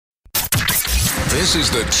This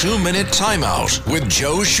is the 2-Minute Timeout with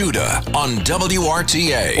Joe Shuda on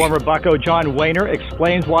WRTA. Former Bucco John Wehner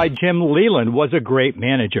explains why Jim Leyland was a great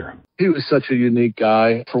manager. He was such a unique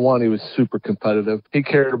guy. For one, he was super competitive. He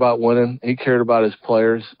cared about winning. He cared about his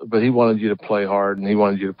players, but he wanted you to play hard, and he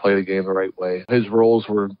wanted you to play the game the right way. His roles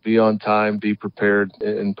were be on time, be prepared,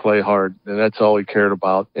 and play hard, and that's all he cared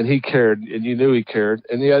about. And he cared, and you knew he cared,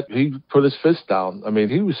 and yet he put his fist down. I mean,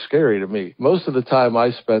 he was scary to me. Most of the time I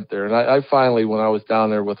spent there, and I finally, when I was down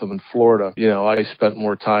there with him in Florida, I spent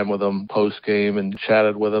more time with him post-game and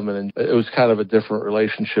chatted with him, and it was kind of a different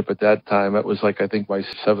relationship at that time. It was like, I think, my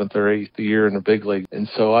 7th or 8th year in the big league. And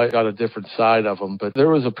so I got a different side of him. But there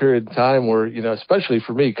was a period of time where, especially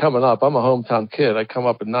for me coming up, I'm a hometown kid. I come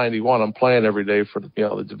up in 91. I'm playing every day for,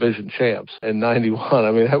 the division champs. In 91,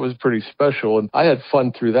 I mean, that was pretty special. And I had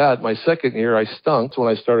fun through that. My second year, I stunk when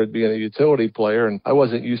I started being a utility player, and I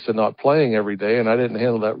wasn't used to not playing every day, and I didn't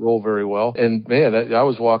handle that role very well. And man, I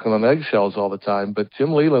was walking on eggshells all the time. But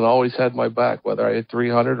Jim Leyland always had my back, whether I hit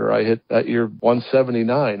 300 or I hit that year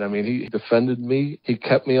 179. I mean, he defended me. He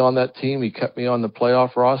kept me on that team. He kept me on the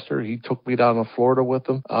playoff roster. He took me down to Florida with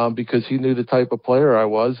him because he knew the type of player I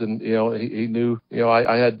was, and he knew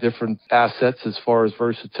I had different assets as far as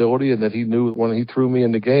versatility, and that he knew when he threw me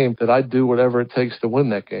in the game that I'd do whatever it takes to win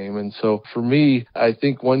that game. And so for me, I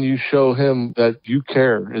think when you show him that you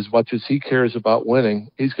care as much as he cares about winning,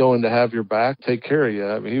 he's going to have your back, take care of you.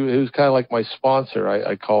 I mean, he was kind of like my sponsor,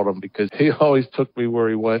 I called him, because he always took me where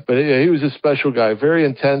he went. But he was a special guy, very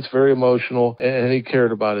intense, very emotional, and he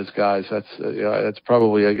cared about his guys. That's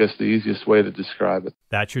probably, I guess, the easiest way to describe it.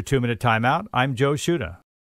 That's your 2-Minute Timeout. I'm Joe Shuda.